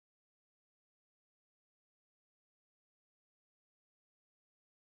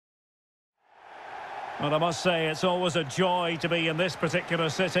Well, I must say, it's always a joy to be in this particular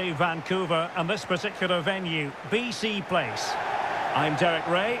city, Vancouver, and this particular venue, BC Place. I'm Derek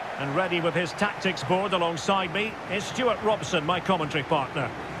Ray, and ready with his tactics board alongside me is Stuart Robson, my commentary partner.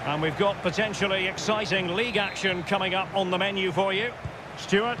 And we've got potentially exciting league action coming up on the menu for you.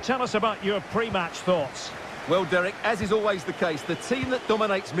 Stuart, tell us about your pre-match thoughts. Well, Derek, as is always the case, the team that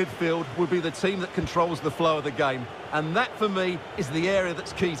dominates midfield will be the team that controls the flow of the game. And that, for me, is the area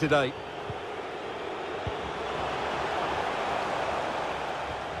that's key today.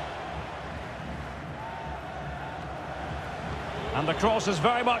 And the cross is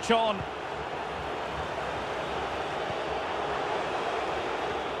very much on.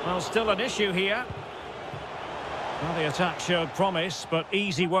 Well, still an issue here. Well, the attack showed promise, but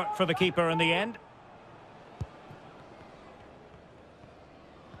easy work for the keeper in the end.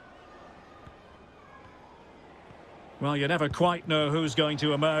 Well, you never quite know who's going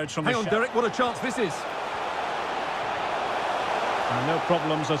to emerge from the... Hang on, Derek, what a chance this is. And no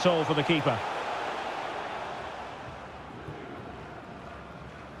problems at all for the keeper.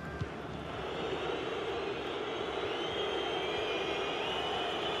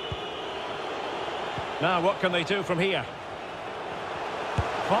 Now, what can they do from here?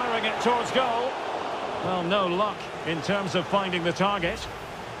 Firing it towards goal. Well, no luck in terms of finding the target.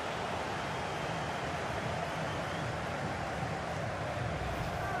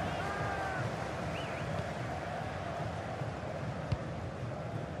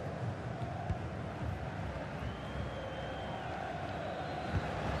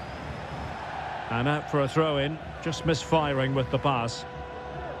 And out for a throw-in, just misfiring with the pass.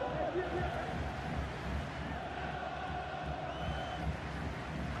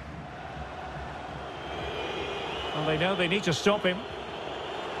 Well, they know they need to stop him.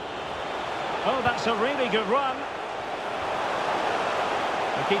 Oh, that's a really good run.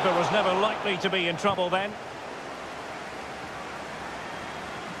 The keeper was never likely to be in trouble then.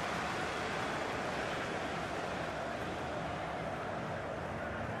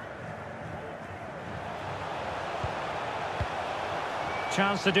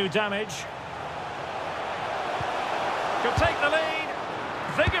 Chance to do damage. Could take the lead.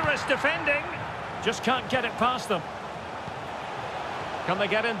 Vigorous defending. Just can't get it past them. Can they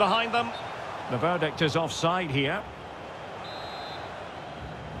get in behind them? The verdict is offside here.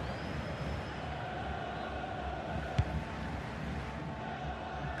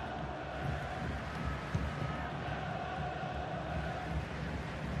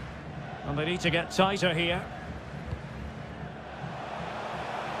 And they need to get tighter here.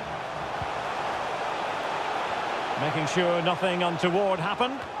 Making sure nothing untoward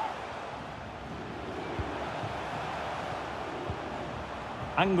happened.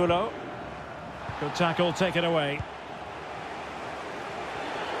 Angulo. Good tackle, taken away.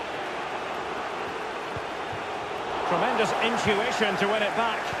 Tremendous intuition to win it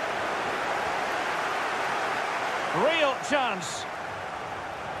back. Real chance.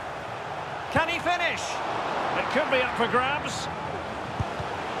 Can he finish? It could be up for grabs.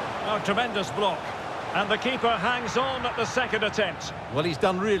 Oh, tremendous block. And the keeper hangs on at the second attempt. Well, he's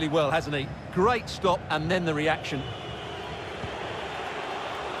done really well, hasn't he? Great stop, and then the reaction.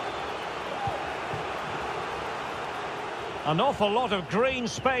 An awful lot of green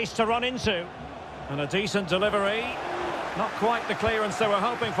space to run into. And a decent delivery. Not quite the clearance they were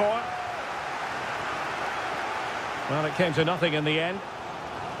hoping for. Well, it came to nothing in the end.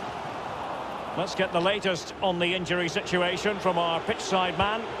 Let's get the latest on the injury situation from our pitchside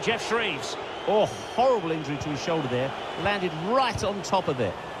man, Jeff Shreves. Oh, horrible injury to his shoulder there. Landed right on top of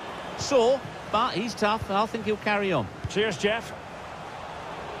it. Sore, but he's tough. I think he'll carry on. Cheers, Jeff.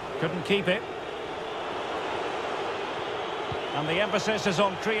 Couldn't keep it. And the emphasis is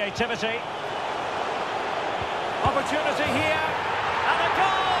on creativity. Opportunity here. And a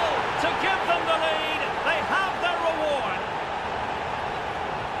goal to give them the lead. They have their reward.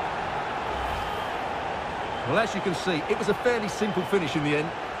 Well, as you can see, it was a fairly simple finish in the end,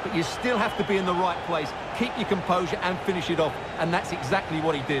 but you still have to be in the right place, keep your composure and finish it off, and that's exactly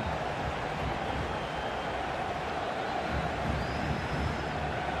what he did.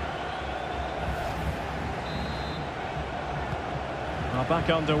 Well, back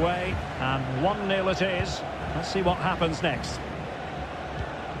underway, and 1-0 it is. Let's see what happens next.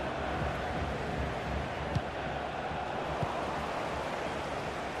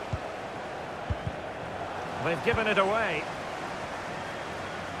 They've given it away.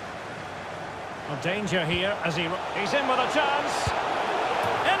 A danger here as he's in with a chance.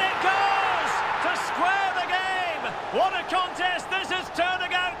 In it goes to square the game. What a contest this is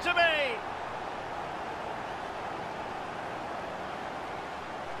turning out to be.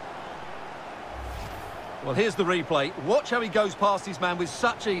 Well, here's the replay. Watch how he goes past his man with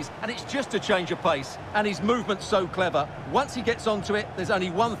such ease, and it's just a change of pace. And his movement's so clever. Once he gets onto it, there's only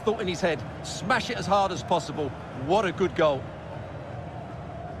one thought in his head. Smash it as hard as possible. What a good goal.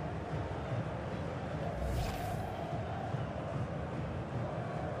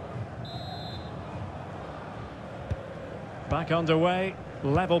 Back underway,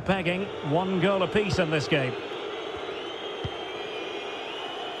 level pegging, 1 goal apiece in this game.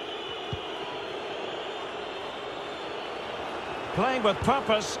 Playing with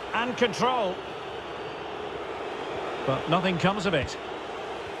purpose and control. But nothing comes of it.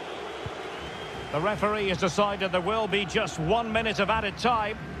 The referee has decided there will be just 1 minute of added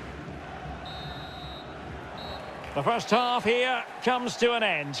time. The first half here comes to an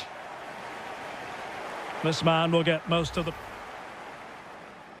end. This man will get most of the...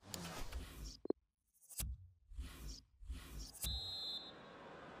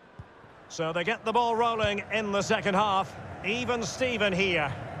 So they get the ball rolling in the second half. Even Steven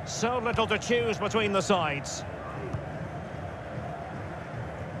here. So little to choose between the sides.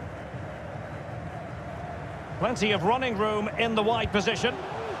 Plenty of running room in the wide position.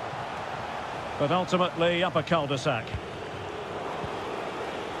 But ultimately up a cul-de-sac.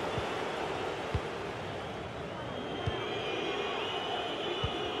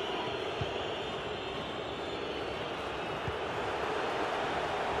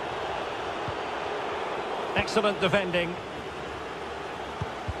 Excellent defending.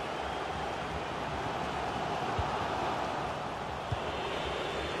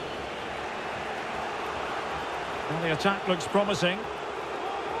 Well, the attack looks promising.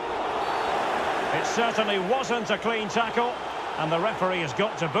 It certainly wasn't a clean tackle, and the referee has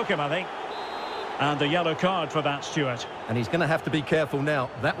got to book him, I think. And a yellow card for that, Stuart. And he's going to have to be careful now.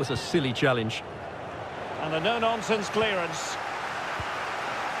 That was a silly challenge. And a no-nonsense clearance.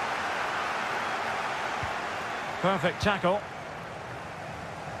 Perfect tackle.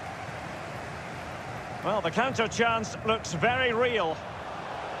 Well, the counter chance looks very real.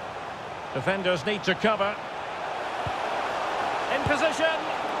 Defenders need to cover. In position.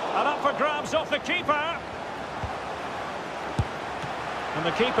 And up for grabs off the keeper. And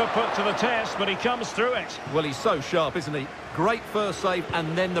the keeper put to the test, but he comes through it. Well, he's so sharp, isn't he? Great first save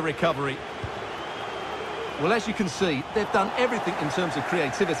and then the recovery. Well, as you can see, they've done everything in terms of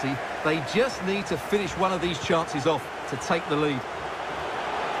creativity. They just need to finish one of these chances off to take the lead.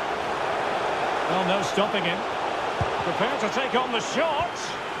 Well, no stopping him. Prepared to take on the shot.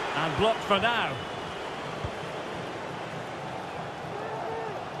 And blocked for now.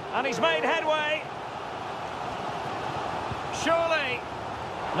 And he's made headway. Surely.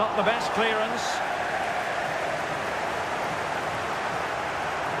 Not the best clearance.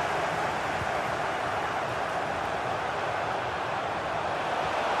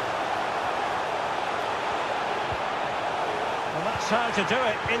 Well, that's how to do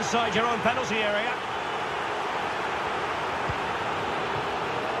it inside your own penalty area.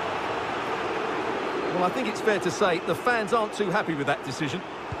 Well, I think it's fair to say the fans aren't too happy with that decision.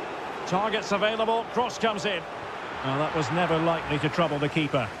 Targets available, cross comes in. Well, that was never likely to trouble the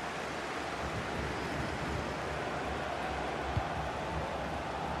keeper.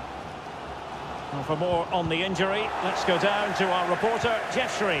 Well, for more on the injury, let's go down to our reporter,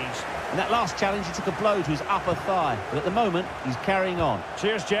 Jeff Shreves. In that last challenge, he took a blow to his upper thigh, but at the moment, he's carrying on.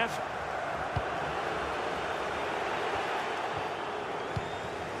 Cheers, Jeff.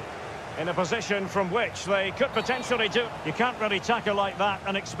 In a position from which they could potentially do... You can't really tackle like that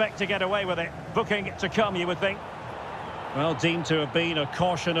and expect to get away with it. Booking to come, you would think. Well, deemed to have been a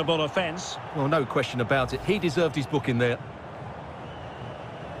cautionable offence. Well, no question about it. He deserved his booking there.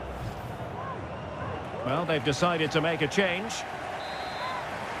 Well, they've decided to make a change.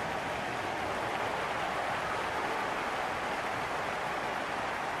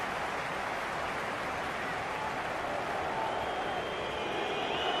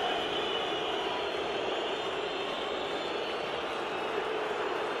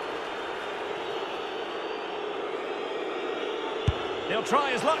 He'll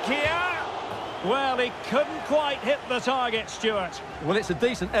try his luck here. Well, he couldn't quite hit the target, Stuart. Well, it's a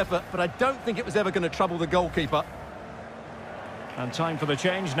decent effort, but I don't think it was ever going to trouble the goalkeeper. And time for the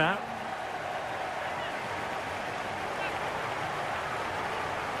change now.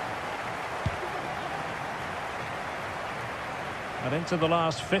 And into the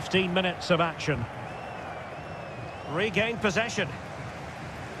last 15 minutes of action. Regained possession.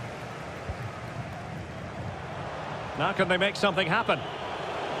 Now can they make something happen?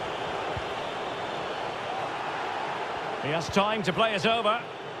 He has time to play it over.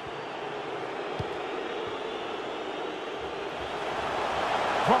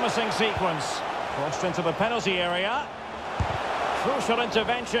 Promising sequence. Crossed into the penalty area. Crucial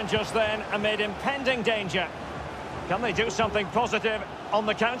intervention just then amid impending danger. Can they do something positive on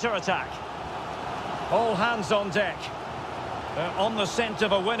the counter-attack? All hands on deck. They're on the scent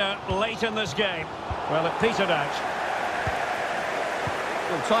of a winner late in this game. Well, it petered out.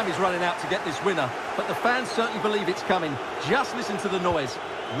 Well, time is running out to get this winner, but the fans certainly believe it's coming. Just listen to the noise.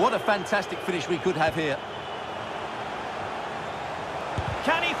 What a fantastic finish we could have here.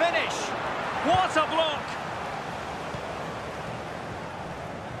 Can he finish? What a block!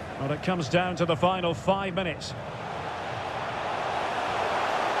 Well, it comes down to the final 5 minutes.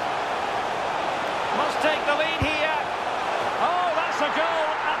 Must take the lead here. Oh, that's a goal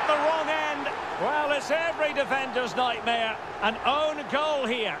at the wrong end. Well, it's every defender's nightmare. An own goal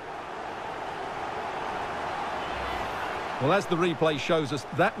here. Well, as the replay shows us,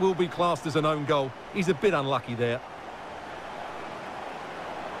 that will be classed as an own goal. He's a bit unlucky there.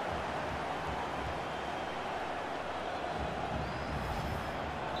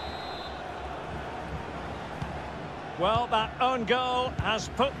 Well, that own goal has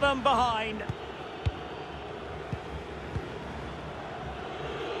put them behind.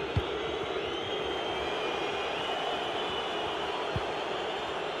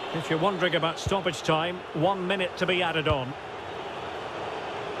 If you're wondering about stoppage time, 1 minute to be added on.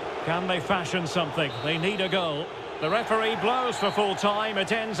 Can they fashion something? They need a goal. The referee blows for full time.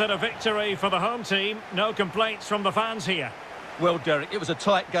 It ends in a victory for the home team. No complaints from the fans here. Well, Derek, it was a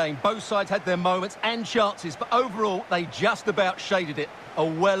tight game. Both sides had their moments and chances, but overall, they just about shaded it. A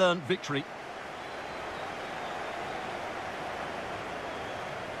well-earned victory.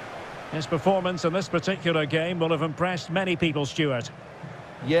 His performance in this particular game will have impressed many people, Stuart.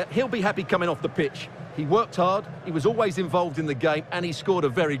 Yeah, he'll be happy coming off the pitch. He worked hard, he was always involved in the game, and he scored a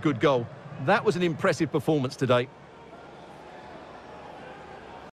very good goal. That was an impressive performance today.